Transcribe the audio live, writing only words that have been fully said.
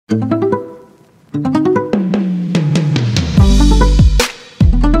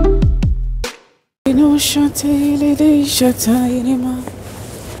feel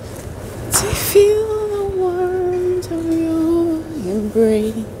the warmth of your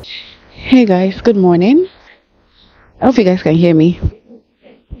embrace. Hey guys, good morning. I hope you guys can hear me.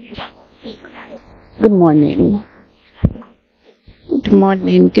 Good morning. Good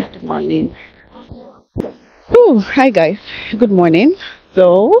morning. Good morning. Oh, hi guys. Good morning.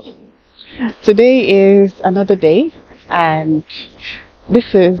 So today is another day, and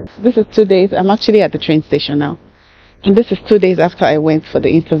this is 2 days. I'm actually at the train station now, and this is 2 days after I went for the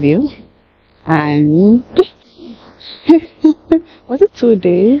interview. And was it 2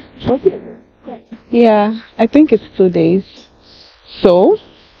 days? Yeah, I think it's 2 days. So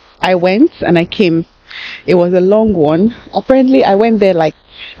I went and I came. It was a long one. Apparently I went there like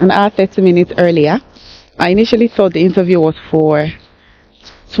an hour 30 minutes earlier. I initially thought the interview was for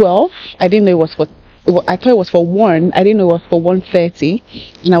 12. I didn't know it was for, I thought it was for 1. I didn't know it was for 1:30,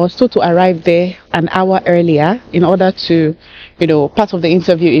 and I was told to arrive there an hour earlier in order to, part of the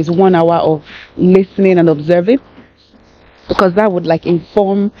interview is 1 hour of listening and observing, because that would like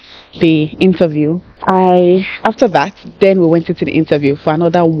inform the interview. After that, then we went into the interview for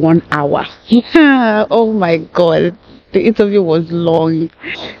another 1 hour. Oh my god, the interview was long.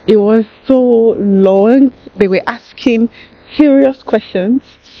 It was so long. They were asking serious questions,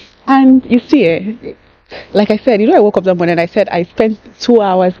 and you see, like I said, I woke up that morning and I said I spent 2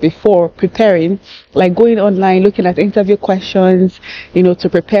 hours before preparing, like going online, looking at interview questions, to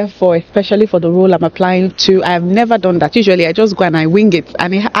prepare for, especially for the role I'm applying to. I have never done that. Usually I just go and I wing it,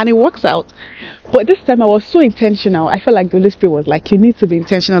 and it works out. But this time I was so intentional. I felt like the Holy Spirit was like, you need to be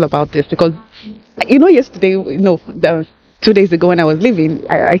intentional about this, because yesterday, the 2 days ago when I was leaving,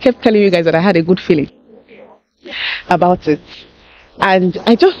 I kept telling you guys that I had a good feeling about it. And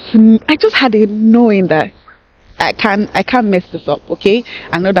I just had a knowing that I can't mess this up. Okay,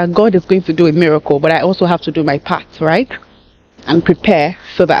 I know that God is going to do a miracle, but I also have to do my part, right? And prepare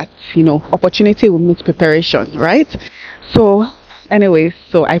so that opportunity will meet preparation, right? So anyways,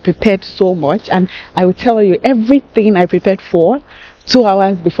 so I prepared so much, and I will tell you, everything I prepared for 2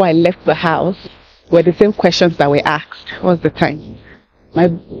 hours before I left the house were the same questions that were asked. What's the time?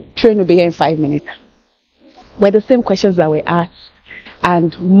 My train will be here in 5 minutes. Were the same questions that were asked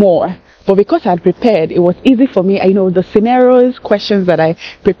and more. But because I had prepared, it was easy for me. The scenarios, questions that I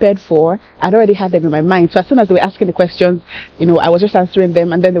prepared for, I'd already had them in my mind. So as soon as they were asking the questions, I was just answering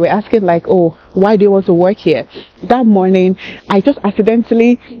them. And then they were asking like, oh, why do you want to work here? That morning, I just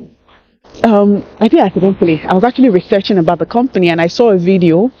accidentally, I was actually researching about the company, and I saw a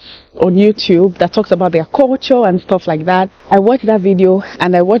video on YouTube that talks about their culture and stuff like that. I watched that video,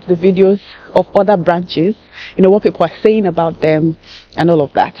 and I watched the videos of other branches, what people are saying about them and all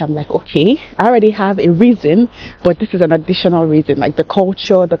of that. I'm like, okay, I already have a reason, but this is an additional reason, like the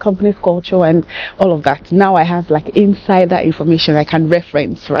culture, the company's culture and all of that. Now I have like insider information I can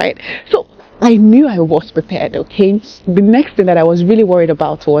reference, right? So I knew I was prepared. Okay, the next thing that I was really worried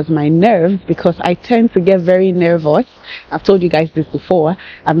about was my nerves, because I tend to get very nervous. I've told you guys this before.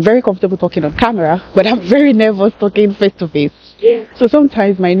 I'm very comfortable talking on camera, but I'm very nervous talking face to face. So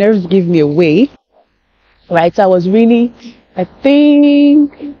sometimes my nerves give me away, right? So I was really, I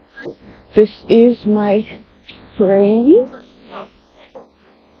think this is my frame.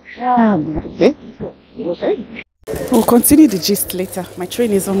 We'll continue the gist later. My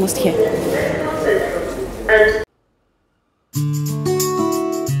train is almost here.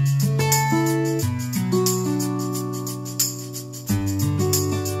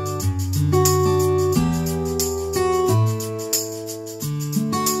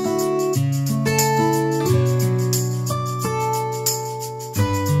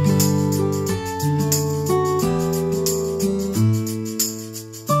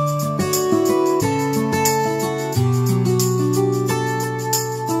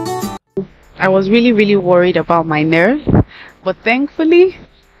 I was really worried about my nerves, but thankfully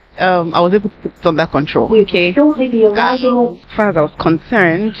I was able to put it under control. Okay, as far as I was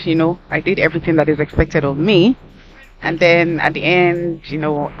concerned, I did everything that is expected of me. And then at the end,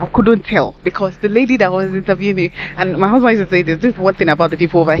 I couldn't tell, because the lady that was interviewing me, and my husband used to say this is one thing about the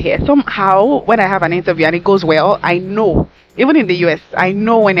people over here. Somehow when I have an interview and it goes well, I know, even in the US, I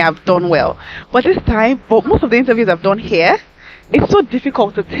know when I've done well. But this time, but most of the interviews I've done here, it's so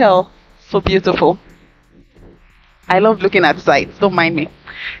difficult to tell. So beautiful. I love looking at sights, don't mind me.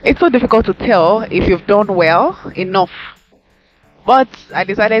 It's so difficult to tell if you've done well enough. But I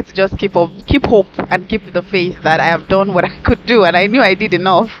decided to just keep hope and keep the faith that I have done what I could do, and I knew I did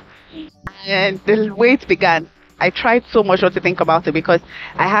enough. And the wait began. I tried so much not to think about it, because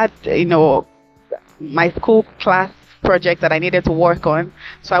I had, my school class project that I needed to work on.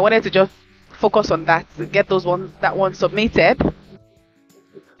 So I wanted to just focus on that, get that one submitted,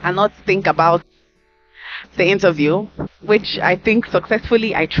 and not think about the interview, which I think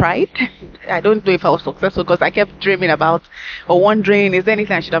successfully I tried. I don't know if I was successful because I kept dreaming about or wondering, is there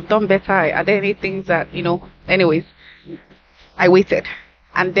anything I should have done better? Are there any things that, anyways, I waited.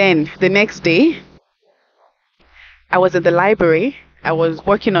 And then the next day, I was at the library. I was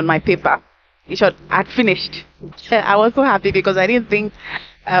working on my paper. In short, I'd finished. I was so happy because I didn't think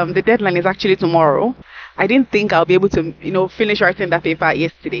the deadline is actually tomorrow. I didn't think I'll be able to, finish writing that paper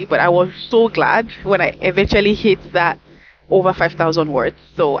yesterday, but I was so glad when I eventually hit that over 5,000 words.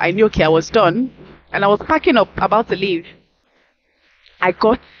 So I knew, okay, I was done, and I was packing up, about to leave. I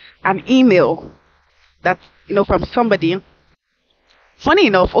got an email that, from somebody. Funny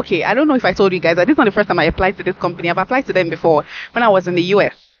enough, okay, I don't know if I told you guys that this is not the first time I applied to this company. I've applied to them before when I was in the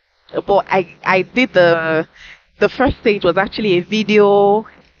US. But I did the first stage was actually a video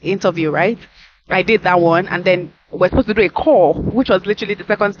interview, right? I did that one, and then we're supposed to do a call, which was literally the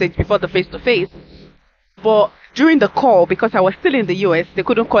second stage before the face-to-face. But during the call, because I was still in the US, they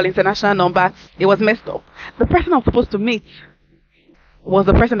couldn't call international number. It was messed up. The person I was supposed to meet was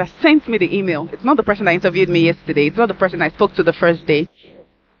the person that sent me the email. It's not the person that interviewed me yesterday. It's not the person I spoke to the first day.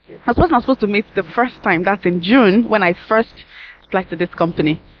 That's the person I was supposed to meet the first time. That's in June, when I first applied to this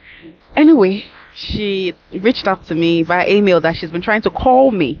company. Anyway, she reached out to me via email that she's been trying to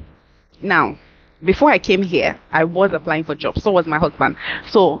call me. Now, before I came here, I was applying for jobs. So was my husband.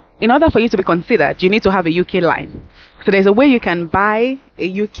 So in order for you to be considered, you need to have a UK line. So there's a way you can buy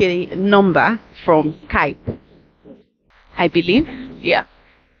a UK number from Skype, I believe. Yeah.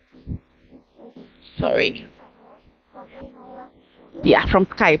 Sorry. Yeah, from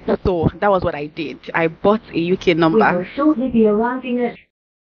Skype. So that was what I did. I bought a UK number. We will shortly be arriving at...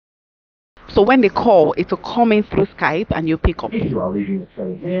 So when they call, it will come in through Skype and you pick up. If you are leaving the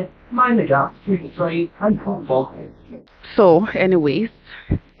train here, mind the gap between the train and platform. So anyways,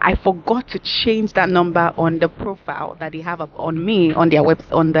 I forgot to change that number on the profile that they have up on me on their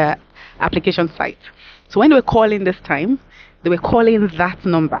on the application site. So when they were calling this time, they were calling that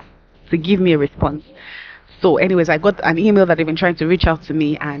number to give me a response. So anyways, I got an email that they've been trying to reach out to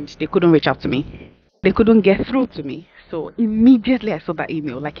me and they couldn't reach out to me. They couldn't get through to me. So immediately I saw that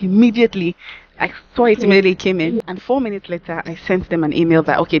email, like immediately I saw it, immediately came in, and 4 minutes later I sent them an email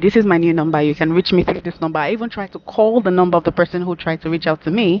that, okay, this is my new number, you can reach me through this number. I even tried to call the number of the person who tried to reach out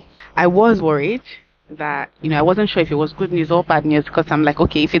to me. I was worried that, I wasn't sure if it was good news or bad news, because I'm like,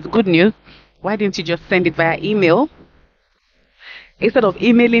 okay, if it's good news, why didn't you just send it via email instead of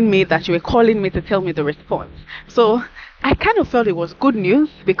emailing me that you were calling me to tell me the response? So I kind of felt it was good news,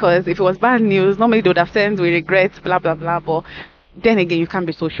 because if it was bad news, normally they would have sent, we regret, blah, blah, blah. But then again, you can't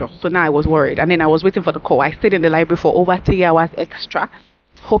be so sure. So now I was worried. And then I was waiting for the call. I stayed in the library for over 3 hours extra,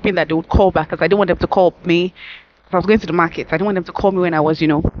 hoping that they would call back, because I didn't want them to call me if I was going to the market. I didn't want them to call me when I was,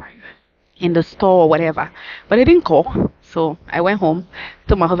 in the store or whatever. But they didn't call. So I went home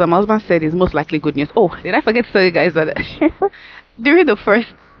to my husband. My husband said it's most likely good news. Oh, did I forget to tell you guys that during the first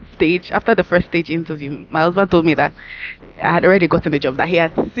stage, after the first stage interview, my husband told me that I had already gotten the job, that he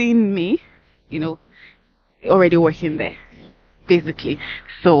had seen me, already working there, basically.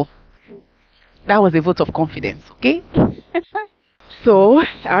 So that was a vote of confidence, okay? So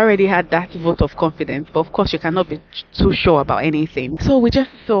I already had that vote of confidence, but of course you cannot be too sure about anything. So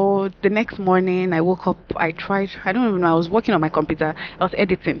the next morning I woke up, I don't even know, I was working on my computer, I was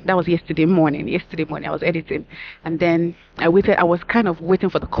editing. That was yesterday morning I was editing. And then I was kind of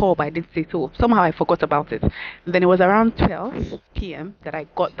waiting for the call, but I didn't say so. Somehow I forgot about it. And then it was around 12 p.m. that I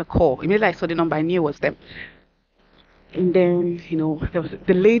got the call. Immediately I saw the number, I knew it was them. And then, there was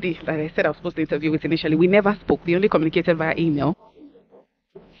the lady that I said I was supposed to interview with initially. We never spoke. We only communicated via email.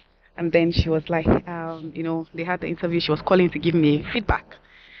 And then she was like, they had the interview. She was calling to give me feedback.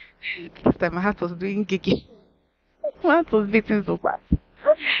 This time my heart was doing gigging. My heart was beating so fast.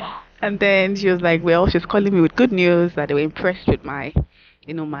 And then she was like, well, she's calling me with good news, that they were impressed with my,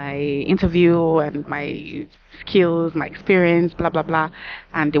 my interview and my skills, my experience, blah, blah, blah.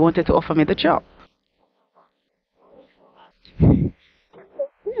 And they wanted to offer me the job.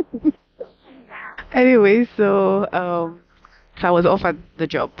 Anyway, so I was offered the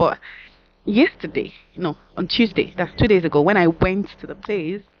job. But yesterday, on Tuesday, that's 2 days ago, when I went to the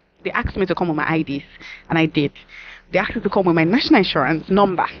place, they asked me to come with my IDs, and I did. They asked me to come with my national insurance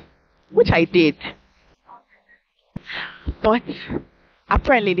number, which I did. But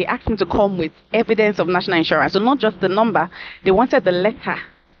apparently they asked me to come with evidence of national insurance, so not just the number. They wanted the letter,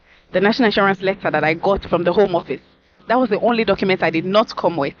 the national insurance letter that I got from the Home Office. That was the only document I did not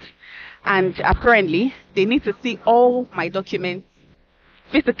come with. And apparently, they need to see all my documents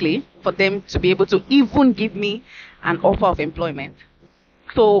physically for them to be able to even give me an offer of employment.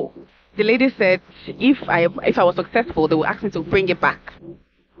 So the lady said if I was successful, they would ask me to bring it back.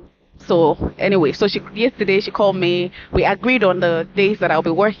 So anyway, so yesterday she called me. We agreed on the days that I'll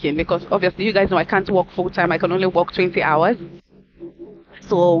be working, because obviously you guys know I can't work full time. I can only work 20 hours.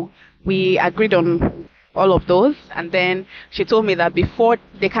 So we agreed on all of those, and then she told me that before,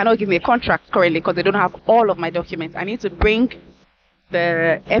 they cannot give me a contract currently because they don't have all of my documents. I need to bring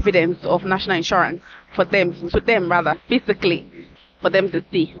the evidence of national insurance to them physically, for them to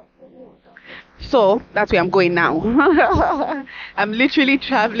see. So that's where I'm going now. I'm literally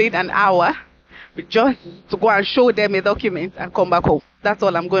traveling an hour just to go and show them a document and come back home. That's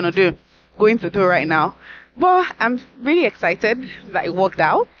all I'm going to do right now. But I'm really excited that it worked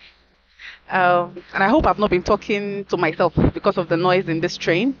out. And I hope I've not been talking to myself because of the noise in this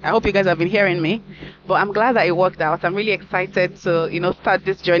train. I hope you guys have been hearing me. But I'm glad that it worked out. I'm really excited to, start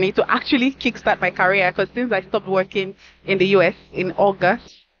this journey, to actually kickstart my career. Because since I stopped working in the US in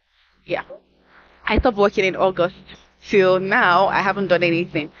August, I stopped working in August till now, I haven't done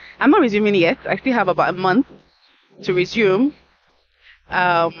anything. I'm not resuming yet. I still have about a month to resume.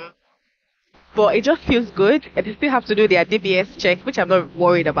 But it just feels good. And they still have to do their DBS check, which I'm not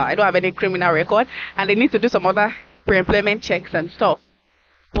worried about. I don't have any criminal record. And they need to do some other pre-employment checks and stuff.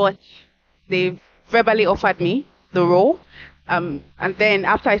 But they verbally offered me the role. And then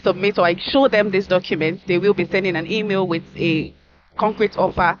after I submit or I show them these documents, they will be sending an email with a concrete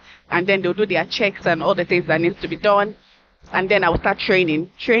offer, and then they'll do their checks and all the things that needs to be done, and then I will start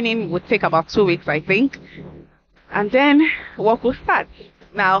training. Training would take about 2 weeks, I think, and then work will start.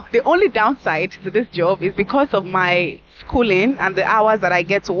 Now, the only downside to this job is because of my schooling and the hours that I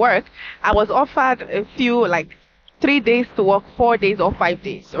get to work. I was offered a few, like 3 days to work, 4 days or 5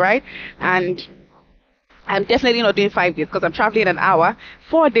 days, right? And I'm definitely not doing 5 days because I'm traveling an hour.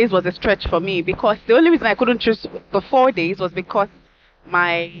 4 days was a stretch for me, because the only reason I couldn't choose the 4 days was because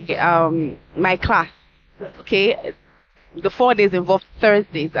my class, okay, the 4 days involved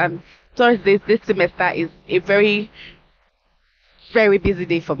Thursdays, and Thursdays this semester is a very, very busy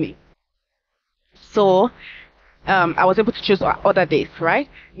day for me. So I was able to choose other days, right?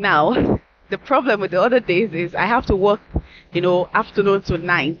 Now the problem with the other days is I have to work, afternoon to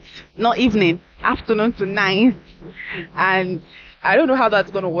night, not evening, afternoon to night, and I don't know how that's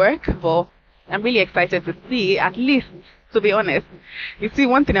going to work, but I'm really excited to see, at least, to be honest. You see,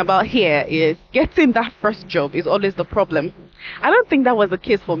 one thing about here is getting that first job is always the problem. I don't think that was the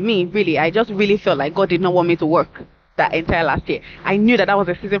case for me, really. I just really felt like God did not want me to work that entire last year. I knew that was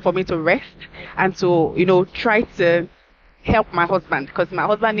a season for me to rest and to, try to help my husband, because my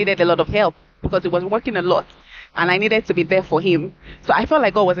husband needed a lot of help because he was working a lot. And I needed to be there for him. So I felt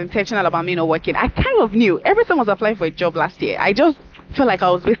like God was intentional about me not working. I kind of knew. Every time I was applying for a job last year, I just felt like I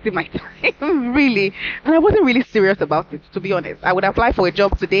was wasting my time, really. And I wasn't really serious about it, to be honest. I would apply for a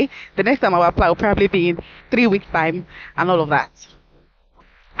job today. The next time I will apply will probably be in 3 weeks' time and all of that.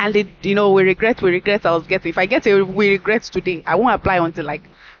 And we regret I was getting. If I get a we regret today, I won't apply until like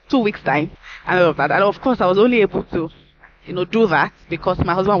 2 weeks' time and all of that. And of course, I was only able to do that because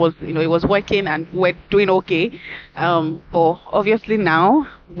my husband was, he was working and we're doing okay. But obviously now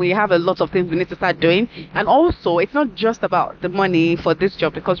we have a lot of things we need to start doing. And also, it's not just about the money for this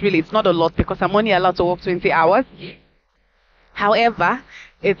job, because really it's not a lot, because I'm only allowed to work 20 hours. However,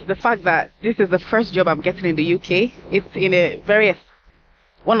 it's the fact that this is the first job I'm getting in the UK. It's in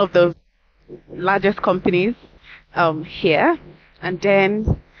one of the largest companies here. And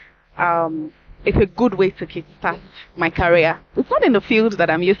then it's a good way to kickstart my career. It's not in the field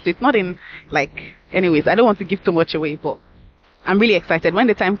that I'm used to. It's not in, anyways, I don't want to give too much away, but I'm really excited. When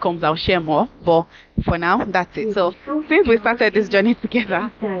the time comes, I'll share more. But for now, that's it. So since we started this journey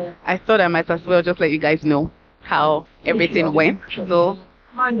together, I thought I might as well just let you guys know how everything went. So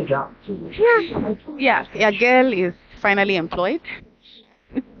yeah, girl is finally employed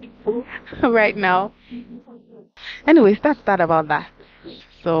right now. Anyways, that's that about that.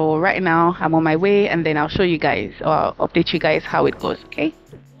 So right now I'm on my way, and then I'll show you guys, or update you guys how it goes, okay?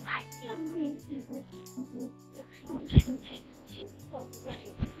 Bye.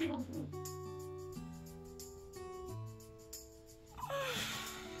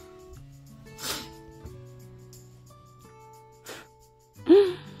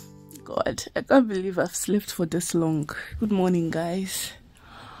 God, I can't believe I've slept for this long. Good morning, guys.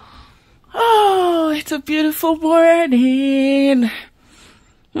 Oh, it's a beautiful morning.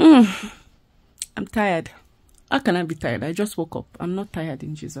 I'm tired. How can I be tired? I just woke up. I'm not tired,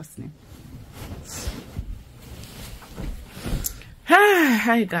 in Jesus' name.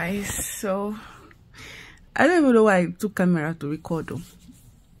 Hi guys. So I don't even know why I took camera to record though.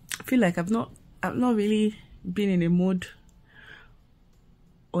 I feel like I've not really been in a mood,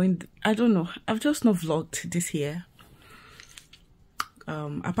 or I don't know, I've just not vlogged this year.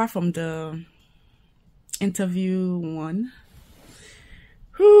 Apart from the interview one.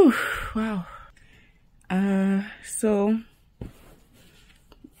 Whew, wow. So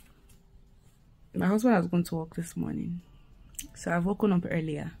my husband has gone to work this morning, so I've woken up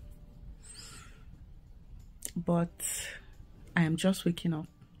earlier, but I am just waking up.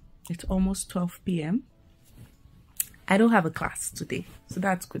 It's almost 12 p.m. I don't have a class today, so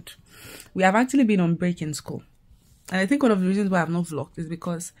that's good. We have actually been on break in school, and I think one of the reasons why I've not vlogged is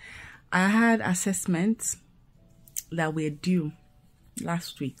because I had assessments that were due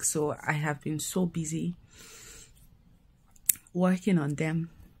last week, so I have been so busy working on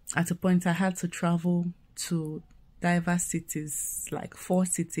them. At a point I had to travel to diverse cities, like 4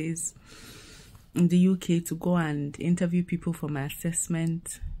 cities in the UK, to go and interview people for my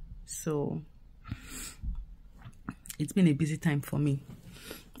assessment. So it's been a busy time for me.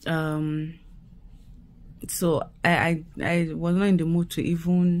 So I was not in the mood to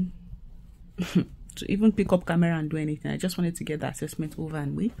even pick up camera and do anything. I just wanted to get the assessment over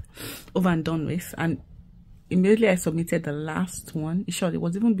and done with. And immediately I submitted the last one. Sure, it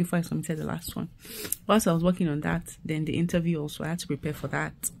was even before I submitted the last one. Whilst I was working on that, then the interview also, I had to prepare for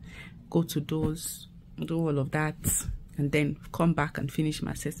that, go to those, do all of that, and then come back and finish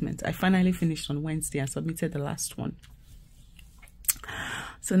my assessment. I finally finished on Wednesday and submitted the last one.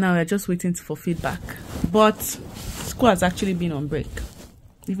 So now we're just waiting for feedback. But school has actually been on break,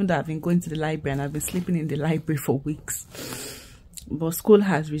 even though I've been going to the library and I've been sleeping in the library for weeks. But school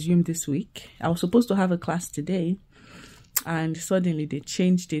has resumed this week. I was supposed to have a class today, and suddenly they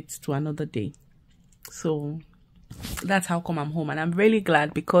changed it to another day. So that's how come I'm home, and I'm really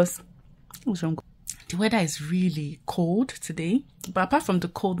glad because the weather is really cold today. But apart from the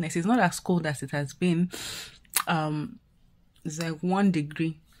coldness, it's not as cold as it has been. It's like 1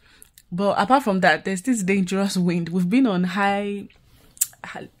 degree. But apart from that, there's this dangerous wind. We've been on high,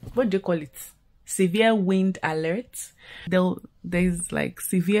 what do you call it? Severe wind alert. There's like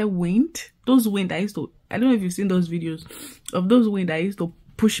severe wind. Those wind I don't know if you've seen those videos of those wind I used to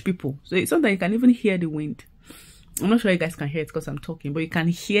push people. So sometimes you can even hear the wind. I'm not sure you guys can hear it because I'm talking, but you can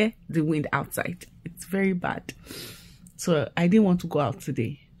hear the wind outside. It's very bad. So I didn't want to go out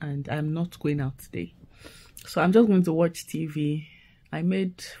today, and I'm not going out today. So I'm just going to watch TV. I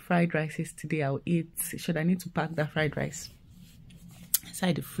made fried rice yesterday. I'll eat. Should I need to pack that fried rice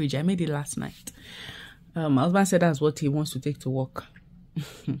inside the fridge? I made it last night. My husband said that's what he wants to take to work.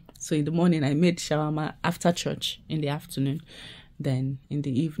 So in the morning I made shawarma after church, in the afternoon. Then in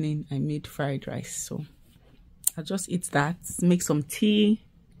the evening I made fried rice. So I'll just eat that, make some tea,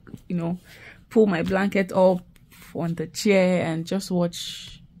 you know, pull my blanket up on the chair and just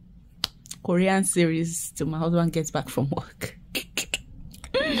watch Korean series till my husband gets back from work.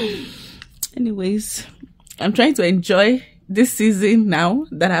 Anyways, I'm trying to enjoy this season now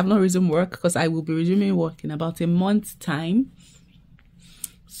that I have not resumed work, because I will be resuming work in about a month's time.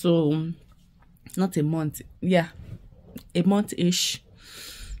 So not a month, yeah, a month-ish.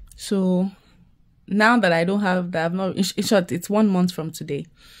 So now that I don't have that, I've not, in short, it's 1 month from today.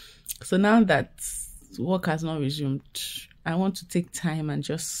 So now that work has not resumed, I want to take time and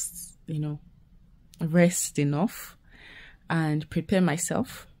just, you know, rest enough and prepare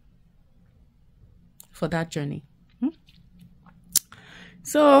myself for that journey.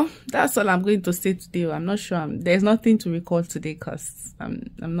 So that's all I'm going to say today. I'm not sure. There's nothing to record today because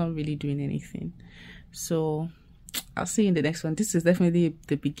I'm not really doing anything. So I'll see you in the next one. This is definitely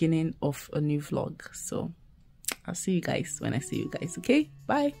the beginning of a new vlog. So I'll see you guys when I see you guys. Okay,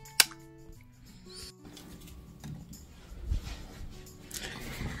 bye.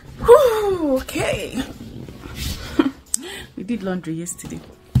 Whew, okay. We did laundry yesterday.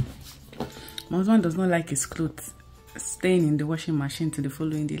 My husband does not like his clothes staying in the washing machine till the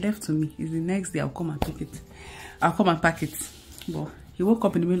following day. Left to me. It's the next day I'll come and pick it. I'll come and pack it. But he woke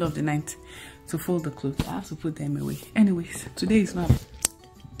up in the middle of the night to fold the clothes. I have to put them away. Anyways, today is not.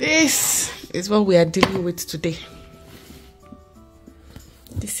 This is what we are dealing with today.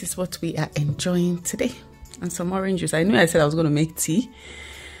 This is what we are enjoying today. And some orange juice. I knew I said I was going to make tea,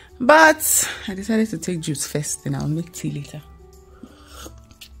 but I decided to take juice first, then I'll make tea later.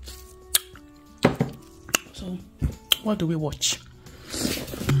 So, what do we watch?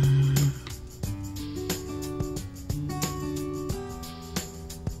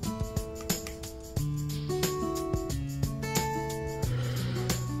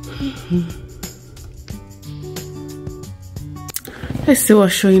 Let's see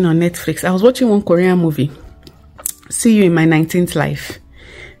what's showing on Netflix. I was watching one Korean movie, See You in My 19th Life.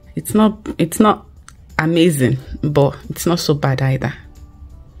 It's not amazing, but it's not so bad either.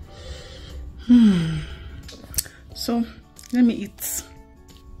 So let me eat,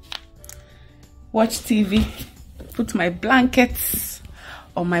 watch TV, put my blankets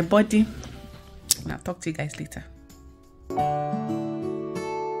on my body, and I'll talk to you guys later.